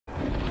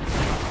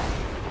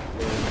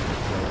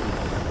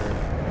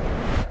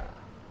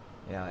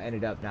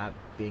ended up not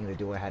being the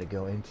door I had to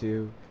go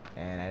into,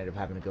 and I ended up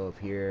having to go up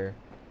here,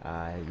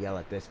 yell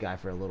at this guy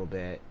for a little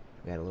bit.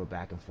 We had a little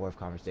back and forth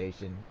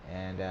conversation,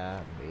 and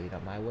made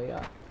up my way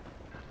up.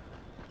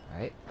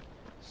 Alright,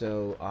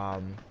 so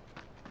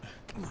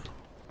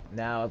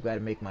now I've got to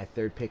make my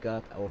third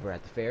pickup over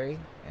at the ferry,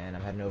 and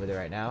I'm heading over there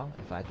right now.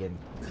 If I can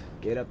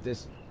get up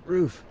this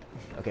roof.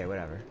 Okay,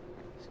 whatever.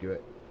 Screw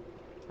it.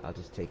 I'll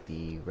just take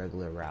the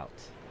regular route.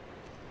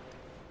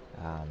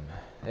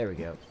 There we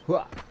go.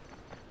 Hooah!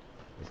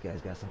 This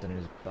guy's got something in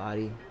his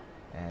body,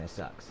 and it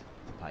sucks.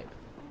 It's a pipe.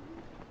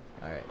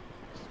 Alright.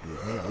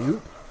 Excuse me.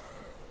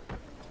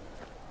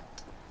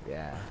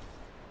 Yeah.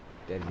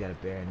 Daddy's got a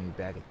brand new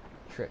bag of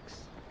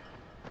tricks.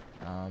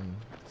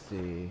 Let's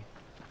see.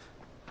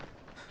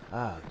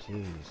 Oh,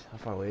 jeez. How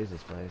far away is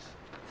this place?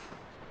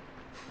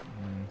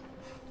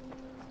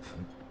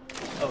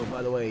 Oh,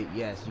 by the way,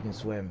 yes, you can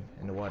swim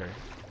in the water.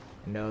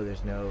 No,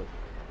 there's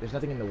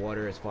nothing in the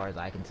water as far as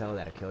I can tell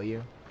that'll kill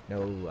you.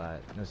 No,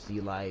 no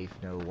sea life,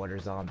 no water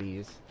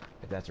zombies,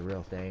 if that's a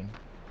real thing.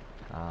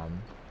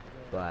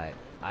 But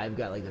I've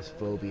got like this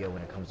phobia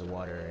when it comes to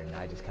water, and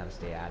I just kind of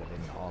stay out of it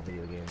in all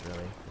video games,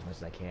 really, as much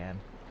as I can.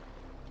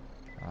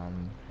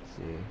 Let's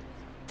see.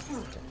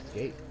 Check this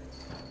gate.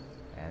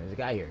 And there's a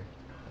guy here.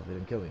 Hopefully he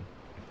didn't kill me.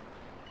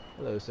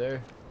 Hello,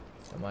 sir.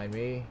 Don't mind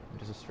me. I'm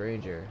just a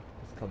stranger.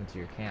 Let's come into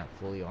your camp,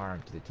 fully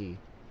armed to the teeth.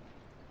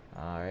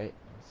 Alright.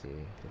 Let's see.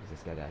 Who's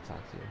this guy that I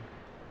talked to?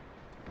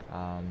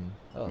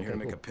 Oh, I'm here to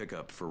make cool. a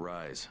pickup for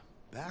Rise.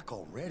 Back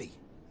already?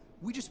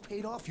 We just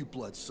paid off, you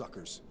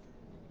bloodsuckers.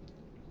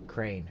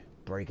 Crane.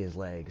 Break his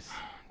legs.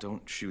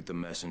 Don't shoot the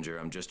messenger.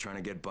 I'm just trying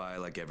to get by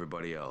like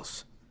everybody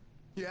else.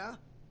 Yeah?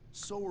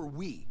 So are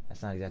we.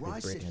 That's not exactly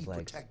Rise said breaking his he'd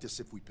legs. protect us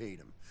if we paid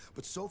him.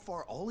 But so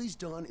far, all he's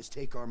done is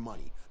take our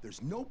money.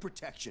 There's no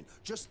protection,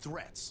 just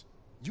threats.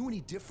 You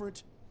any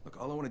different?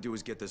 Look, all I want to do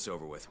is get this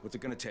over with. What's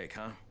it gonna take,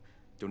 huh?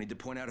 Don't need to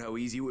point out how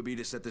easy it would be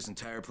to set this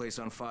entire place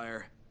on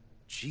fire.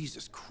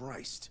 Jesus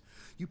Christ.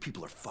 You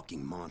people are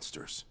fucking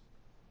monsters.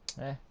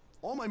 Eh.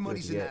 All my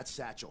money's in that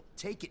satchel.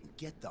 Take it and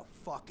get the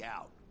fuck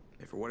out.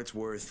 Hey, for what it's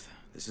worth,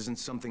 this isn't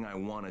something I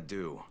want to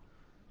do.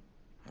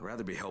 I'd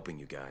rather be helping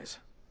you guys.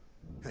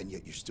 And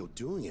yet you're still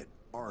doing it,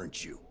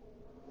 aren't you?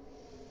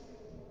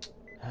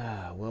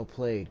 Ah, well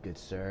played, good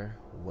sir.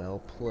 Well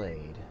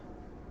played.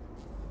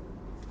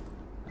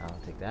 I'll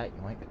take that,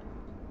 yoink.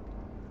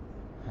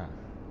 Huh.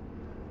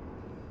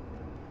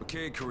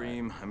 Okay,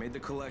 Kareem, I made the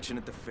collection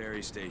at the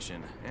ferry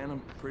station, and I'm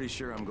pretty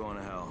sure I'm going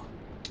to hell.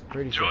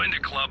 Pretty sure. Join the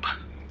club.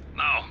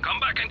 Now, come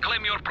back and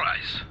claim your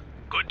prize.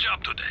 Good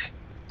job today.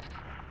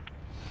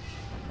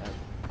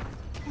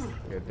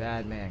 You're a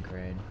bad man,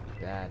 Crane.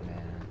 Bad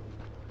man.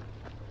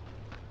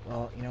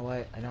 Well, you know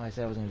what? I know I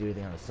said I wasn't gonna do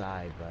anything on the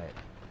side, but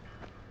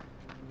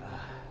let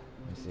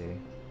me see.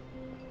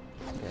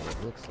 Okay,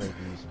 it looks like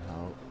we need some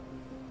help.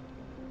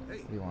 Hey,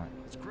 What do you want?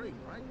 it's Craig,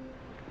 right?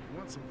 You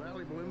want some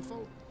valuable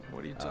info?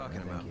 What are you Oh, talking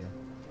no, about? thank you.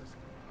 Listen,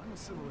 I'm a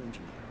civil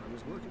engineer. I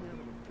was working out of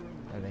a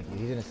permanent... No, thank you.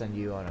 He's gonna send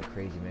you on a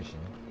crazy mission.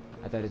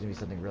 I thought it was gonna be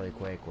something really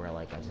quick where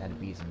like I just had to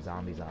beat some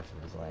zombies off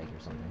of his leg or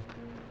something.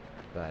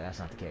 But that's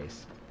not the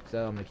case.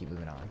 So I'm gonna keep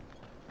moving on.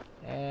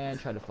 And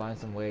try to find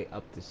some way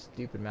up this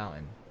stupid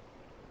mountain.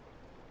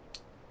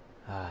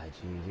 Ah,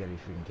 jeez, you gotta be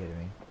freaking kidding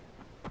me.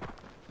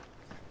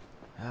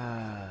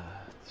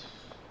 Ah,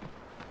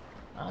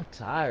 I'm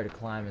tired of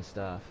climbing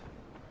stuff.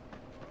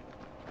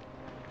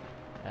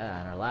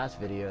 Yeah, in our last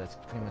video, that's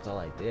pretty much all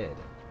I did.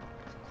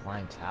 Just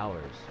climb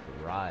towers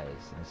for Rise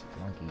and his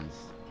flunkies.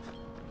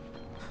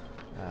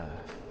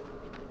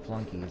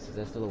 Flunkies, is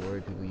that still a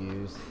word people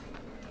use?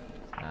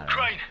 I don't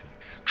know.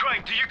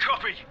 Crane, do you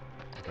copy?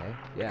 Okay,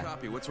 yeah.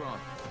 Copy, what's wrong?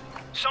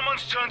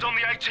 Someone's turned on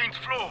the 18th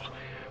floor.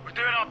 We're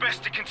doing our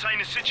best to contain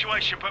the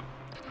situation, but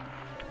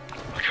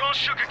we can't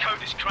sugarcoat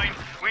this, Crane.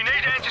 We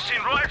need answers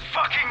in right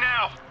fucking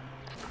now.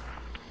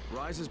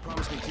 Rise has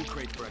promised me 2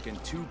 crates,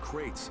 Brecken. 2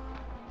 crates.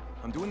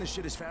 I'm doing this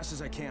shit as fast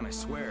as I can, I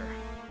swear.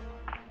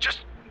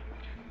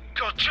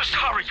 God, just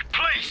hurry,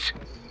 please.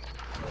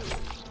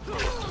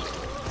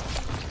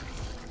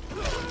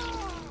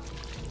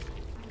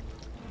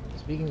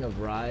 Speaking of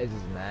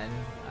Rise's men,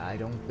 I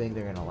don't think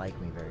they're gonna like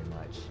me very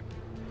much.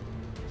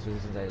 Especially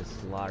since I just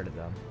slaughtered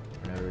them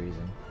for no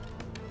reason.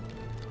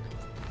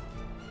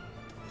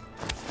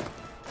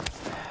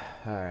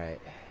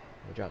 Alright.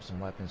 I dropped some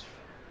weapons.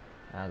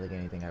 I don't think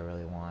anything I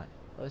really want.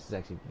 Oh, this is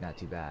actually not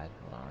too bad.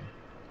 Hold on.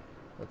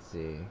 Let's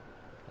see.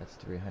 That's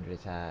 300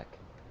 attack.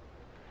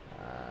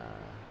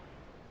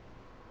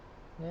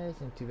 Yeah, this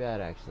isn't too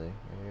bad actually.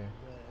 Right here.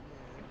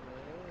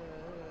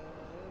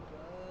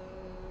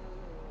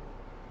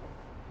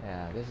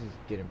 Yeah, this is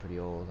getting pretty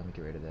old. Let me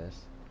get rid of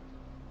this.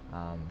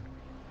 Alright.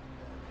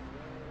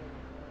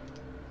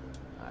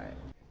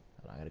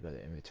 Hold on, I gotta go to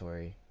the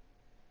inventory.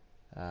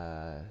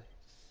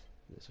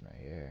 This one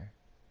right here.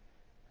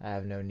 I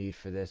have no need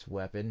for this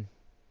weapon.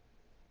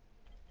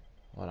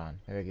 Hold on.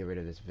 Maybe I get rid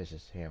of this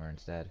vicious hammer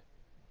instead.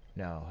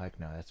 No, heck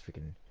no. That's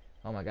freaking...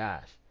 Oh my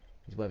gosh.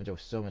 These weapons are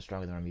so much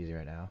stronger than what I'm using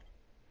right now.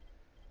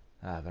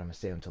 But I'm gonna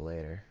save them till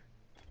later.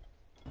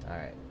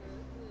 Alright.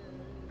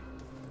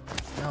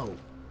 No.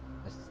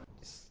 That's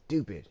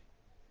stupid.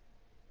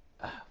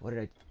 What did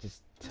I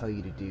just tell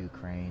you to do,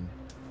 Crane?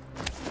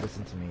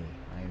 Listen to me.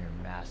 I am your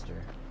master.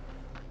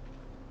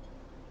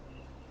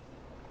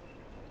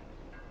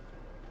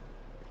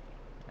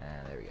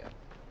 And there we go.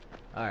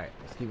 Alright,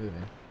 let's keep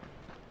moving.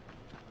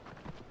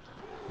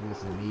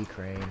 Listen to me,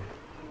 Crane.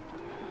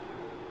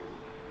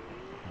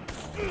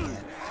 Oh,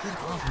 man. Get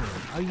off me.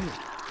 Are you...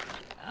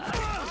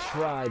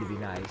 try to be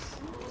nice.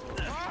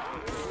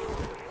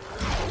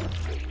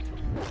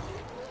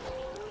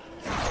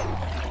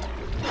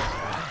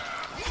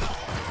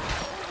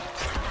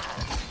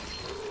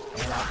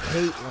 And I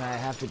hate when I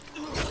have to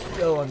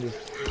go on this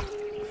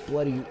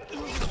bloody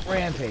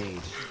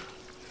rampage.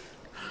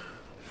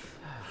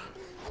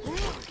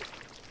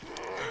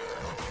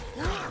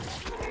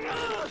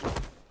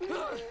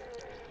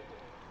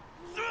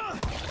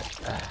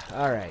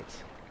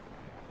 Alright.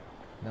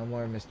 No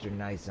more Mr.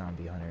 Nice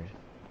Zombie Hunter.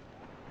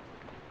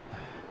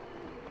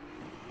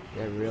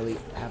 Do I really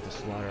have to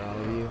slaughter all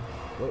of you?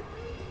 Whoa,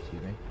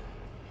 excuse me.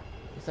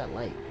 What's that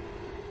light?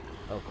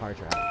 Oh, car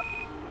trap.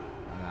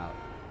 I'm out.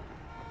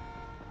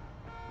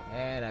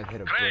 And I've hit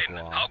a brick Crane,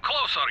 wall. how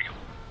close are you?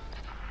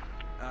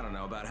 I don't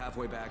know, about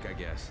halfway back, I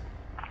guess.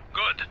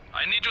 Good.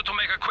 I need you to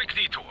make a quick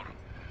detour.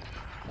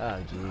 Oh,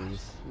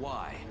 jeez.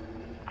 Why?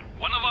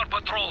 One of our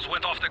patrols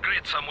went off the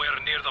grid somewhere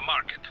near the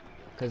market.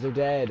 Because they're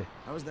dead.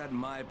 How is that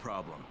my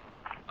problem?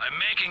 I'm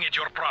making it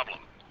your problem.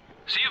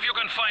 See if you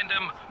can find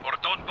them, or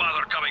don't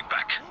bother coming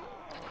back.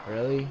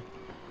 Really?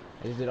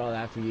 I just did all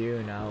that for you,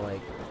 and now,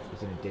 like,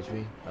 it's gonna ditch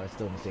me? Oh, it's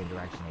still in the same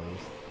direction, at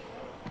least.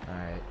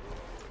 Alright.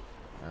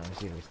 Let's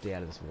see if we can stay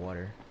out of this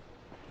water.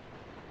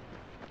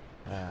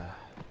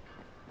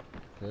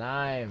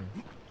 Climb!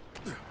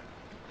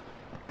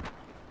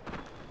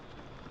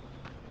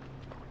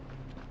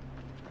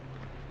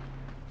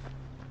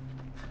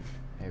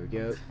 There we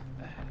go.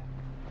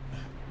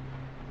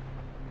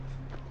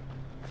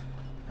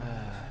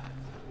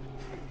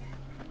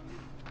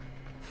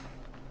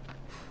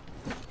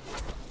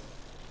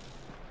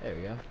 There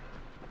we go.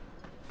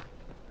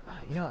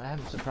 You know,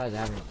 I'm surprised I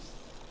haven't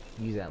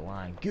used that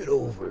line. Get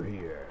over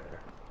here!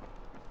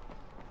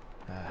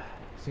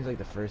 Seems like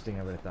the first thing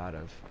I would have thought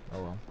of.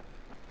 Oh well.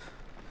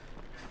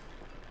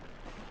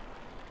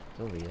 It's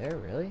over there,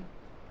 really?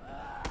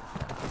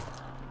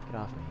 Get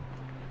off me.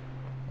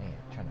 Man,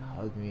 trying to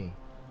hug me.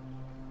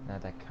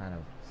 Not that kind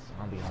of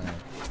zombie hunter.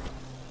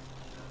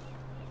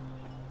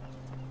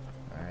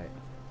 Alright.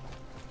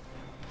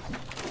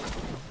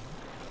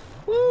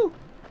 Woo!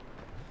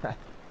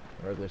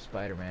 Regular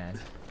Spider-Man.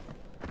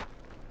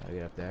 Gotta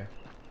get up there.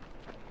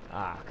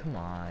 Ah, come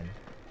on.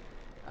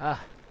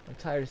 Ah, I'm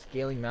tired of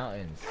scaling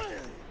mountains.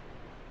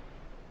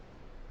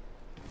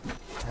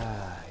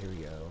 Ah, here we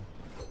go.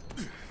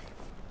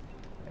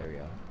 There we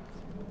go.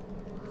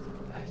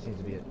 Seems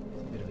to be a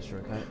bit of a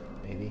shortcut,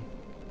 maybe.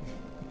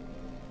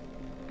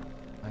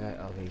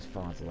 Okay, he's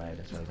falling off the ledge.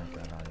 That's why he's not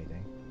grabbing on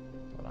anything.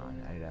 Hold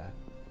on, I need to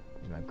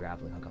use my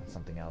grappling hook on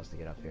something else to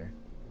get up here.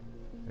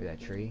 Maybe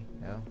that tree?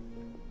 No?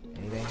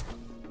 Anything?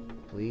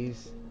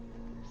 Please?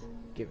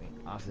 Get me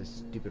off this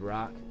stupid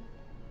rock.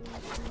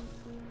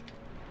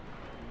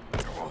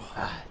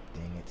 Ah,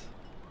 dang it.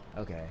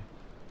 Okay.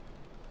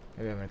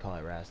 Maybe I'm gonna call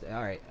it rest.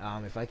 Alright,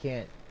 if I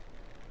can't...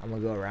 I'm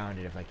gonna go around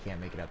it if I can't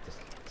make it up this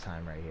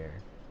time right here.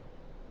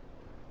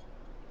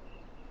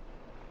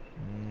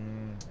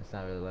 It's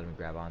not really letting me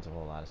grab onto a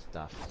whole lot of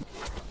stuff.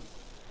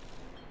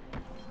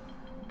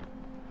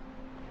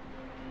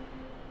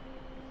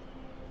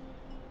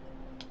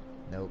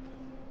 Nope.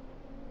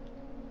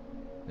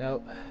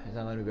 Nope. It's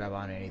not letting me grab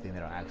onto anything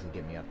that'll actually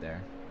get me up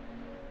there.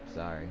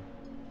 Sorry.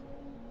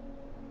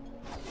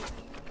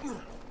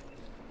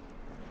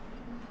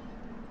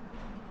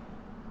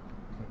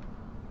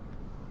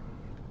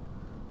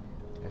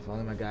 If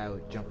only my guy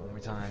would jump one more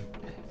time.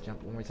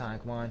 Jump one more time,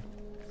 come on.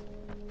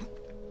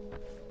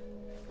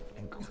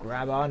 And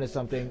grab onto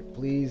something,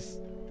 please.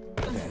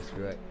 Okay,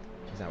 screw it.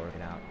 It's not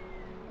working out.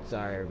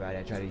 Sorry, everybody.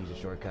 I tried to use a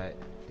shortcut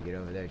to get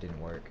over there. It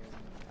didn't work.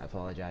 I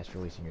apologize for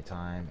wasting your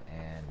time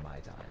and my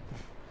time.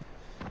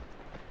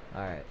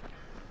 Alright.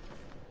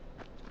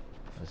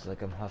 Looks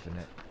like I'm huffing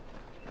it.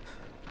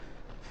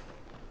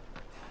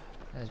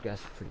 This grass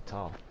is pretty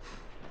tall.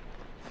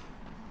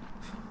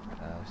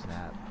 Oh,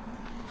 snap.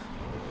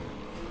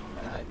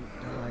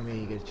 Don't mind me,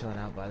 you guys chilling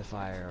out by the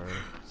fire, or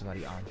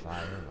somebody on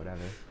fire, or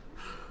whatever.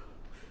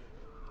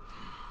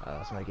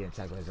 Somebody getting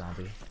attacked by a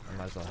zombie. I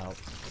might as well help.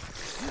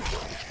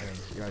 I mean,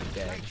 you're already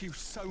dead. Thank you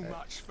so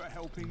much for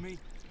helping me.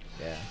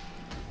 Yeah.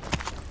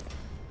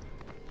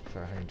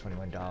 For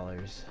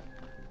 $121.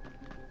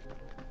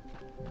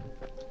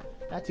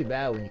 Not too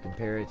bad when you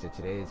compare it to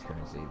today's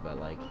currency, but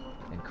like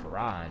in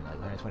Quran,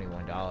 like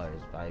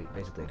 $121 by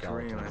basically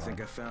Korean, $1.21. I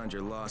think I found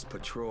your lost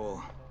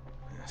patrol.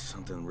 Yeah,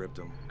 something ripped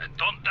them. And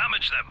don't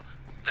damage them.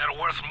 They're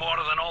worth more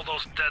than all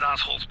those dead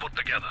assholes put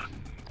together.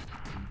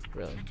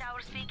 Really? The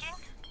tower speaking?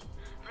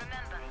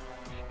 Remember,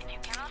 if you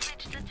cannot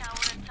reach the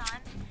tower in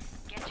time,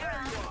 get your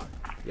ass.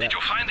 Yep. Did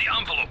you find the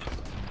envelope?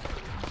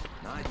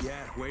 Not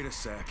yet. Wait a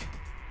sec.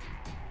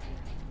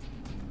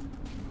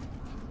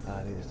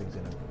 I think this thing's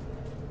gonna...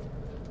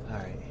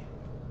 Alright.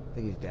 I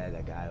think he's dead,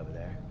 that guy over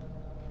there.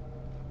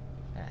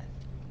 Man,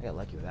 I got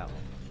lucky with that one.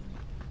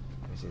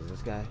 Let me see, is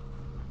this guy?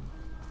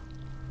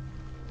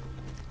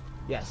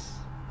 Yes!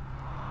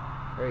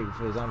 Hurry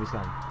before the zombies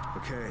come.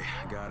 Okay,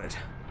 I got it.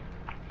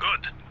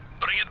 Good.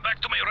 Bring it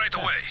back to me right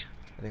away.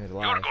 I think it's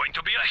You're alive. going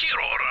to be a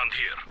hero around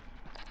here.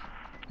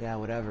 Yeah,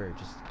 whatever.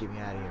 Just get me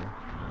out of here.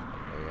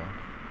 There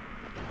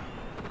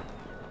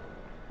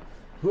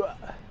we go.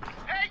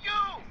 Hey,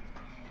 you!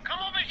 Come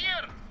over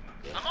here!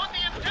 I'm on the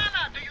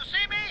antenna! Do you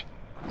see me?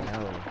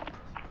 No.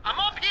 I'm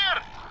up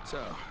here!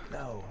 So,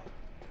 No.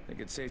 I think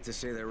it's safe to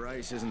say that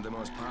Rice isn't the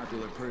most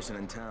popular person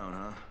in town,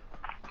 huh?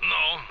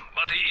 No,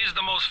 but he is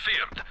the most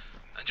feared.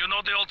 And you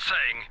know the old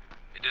saying,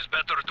 it is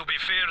better to be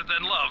feared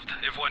than loved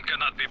if one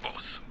cannot be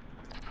both.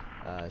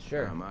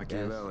 Sure. Yes.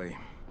 Machiavelli.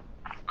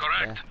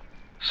 Correct. Yeah.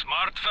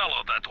 Smart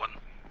fellow, that one.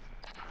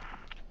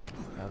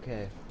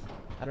 Okay.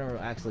 I don't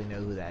actually know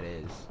who that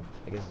is.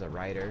 I guess it's a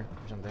writer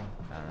or something.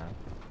 I don't know.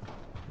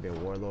 Maybe a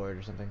warlord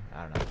or something.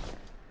 I don't know.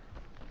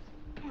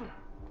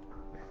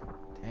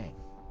 Dang.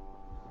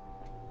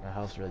 My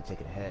health's really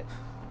taking a hit.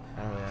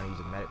 I don't really want to use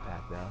a medic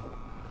pack though.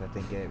 I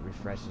think it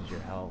refreshes your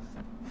health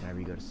whenever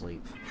you go to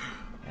sleep.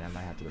 And I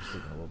might have to go to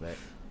sleep in a little bit.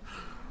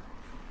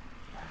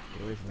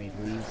 Get away from me,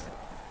 please.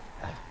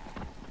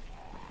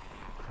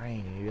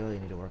 Crane, you really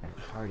need to work on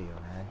cardio,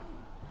 man.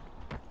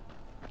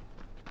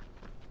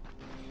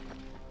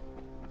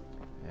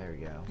 There we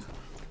go.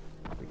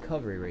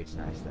 Recovery rate's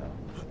nice though.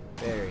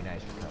 Very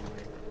nice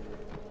recovery.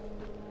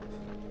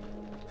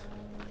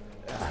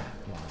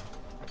 Come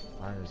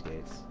on. On those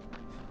gates.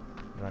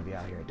 You want to be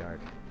out here at dark.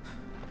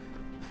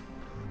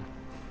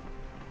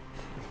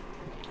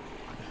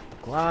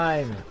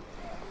 Climb!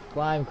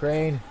 Climb,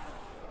 Crane!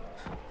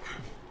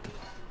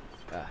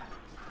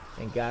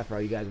 Thank God for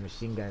all you guys with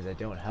machine guns that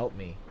don't help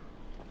me.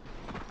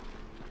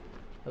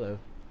 Hello.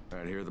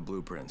 Alright, here are the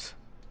blueprints.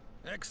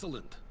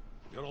 Excellent.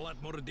 You're a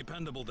lot more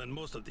dependable than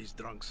most of these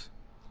drunks.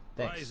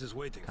 Thanks. Rise is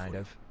waiting kind for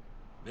of.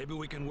 you. Maybe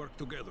we can work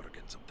together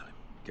again sometime.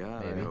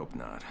 God, Maybe. I hope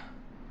not.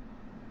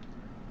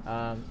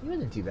 He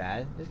wasn't too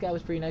bad. This guy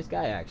was a pretty nice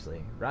guy,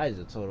 actually. Rise is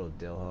a total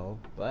dillhole,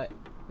 but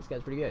this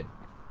guy's pretty good.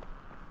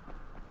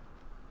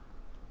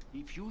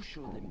 If you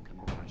show them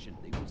compassion,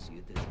 they will see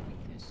it as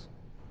weakness.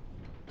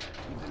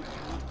 Even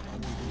I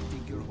will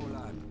take your whole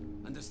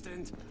arm.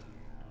 Understand?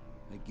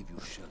 I give you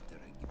shelter,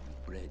 I give you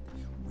bread,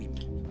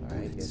 women,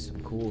 Alright, get bullets. some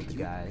cool with the You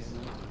guys.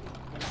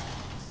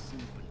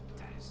 simple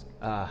task.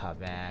 Ah,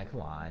 man,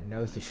 come on.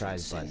 No I shall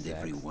surprise but send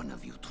every sex. one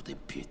of you to the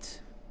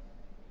pit.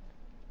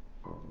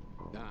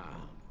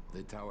 Ah,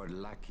 the tower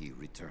lackey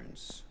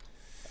returns.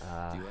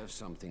 Do you have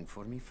something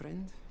for me,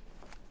 friend?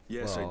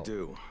 Yes, Well- I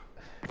do.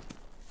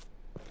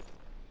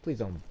 Please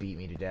don't beat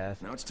me to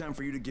death. Now it's time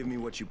for you to give me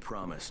what you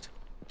promised.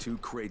 2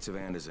 crates of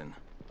Anderson.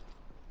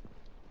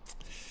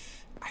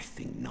 I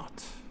think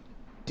not.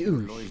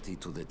 Dude. Loyalty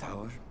to the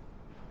tower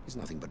is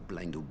nothing but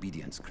blind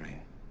obedience,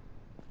 Crane.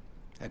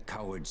 A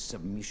coward's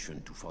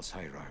submission to false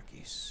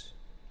hierarchies.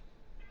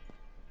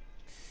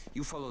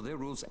 You follow their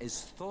rules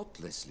as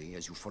thoughtlessly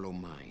as you follow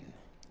mine,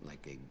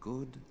 like a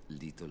good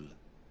little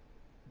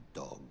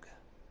dog.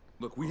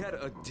 Look, we had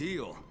a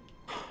deal.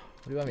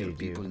 What do you want me Your to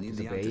do? people need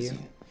the Disobey you?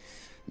 antizin.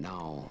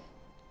 Now,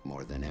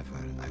 more than ever,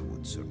 I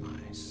would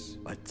surmise.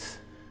 But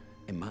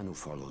a man who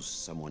follows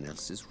someone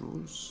else's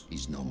rules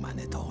is no man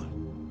at all.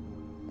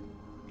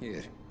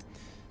 Here,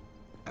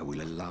 I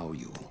will allow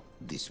you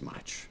this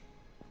much.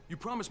 You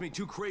promised me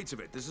 2 crates of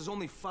it. This is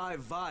only 5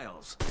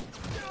 vials.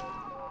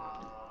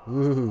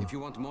 Ooh. If you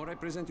want more, I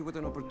present you with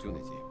an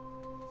opportunity.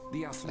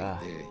 The athlete,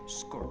 the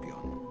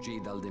Scorpion,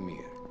 Jade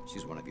Aldemir.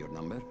 She's one of your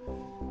number.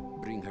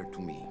 Bring her to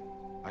me.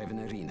 I have an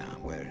arena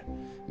where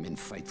men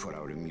fight for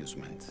our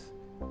amusement.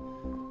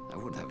 I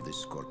would have this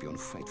Scorpion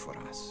fight for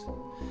us.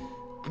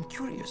 I'm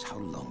curious how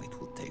long it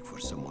will take for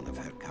someone of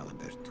her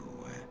caliber to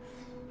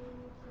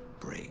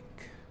break.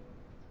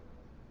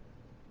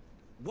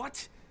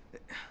 What?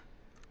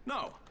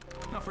 No.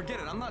 No, forget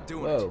it. I'm not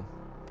doing Whoa.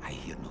 it. I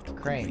hear no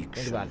Crane, think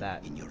conviction about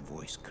that. in your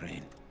voice,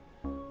 Crane.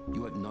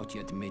 You have not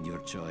yet made your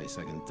choice,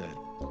 I can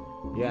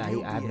tell. Yeah, Will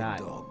you I have be a not.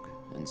 dog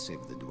and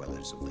save the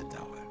dwellers of the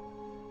tower?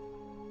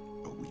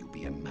 Or will you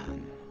be a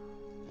man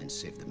and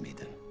save the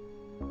maiden?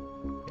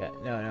 Yeah,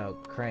 no,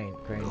 Crane,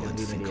 Go don't and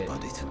be an think idiot.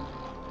 about it.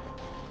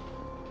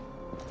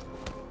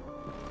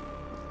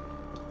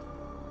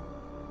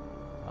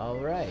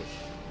 Alright.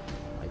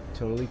 I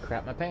totally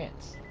crap my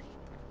pants.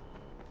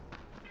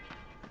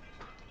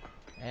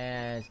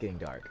 And it's getting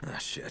dark. Ah,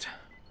 shit.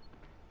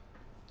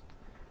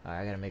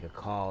 Alright, I gotta make a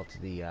call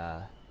to the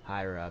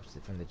higher ups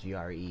from the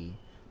GRE.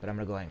 But I'm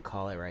gonna go ahead and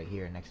call it right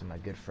here next to my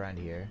good friend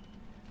here.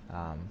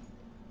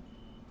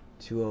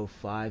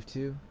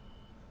 2052?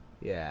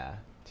 Yeah,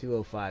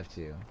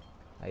 2052.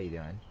 How you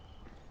doing?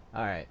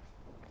 Alright.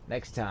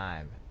 Next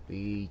time,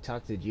 we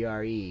talk to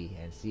GRE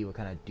and see what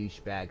kind of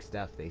douchebag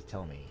stuff they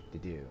tell me to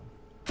do.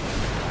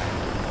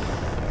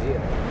 Alright. See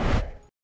ya.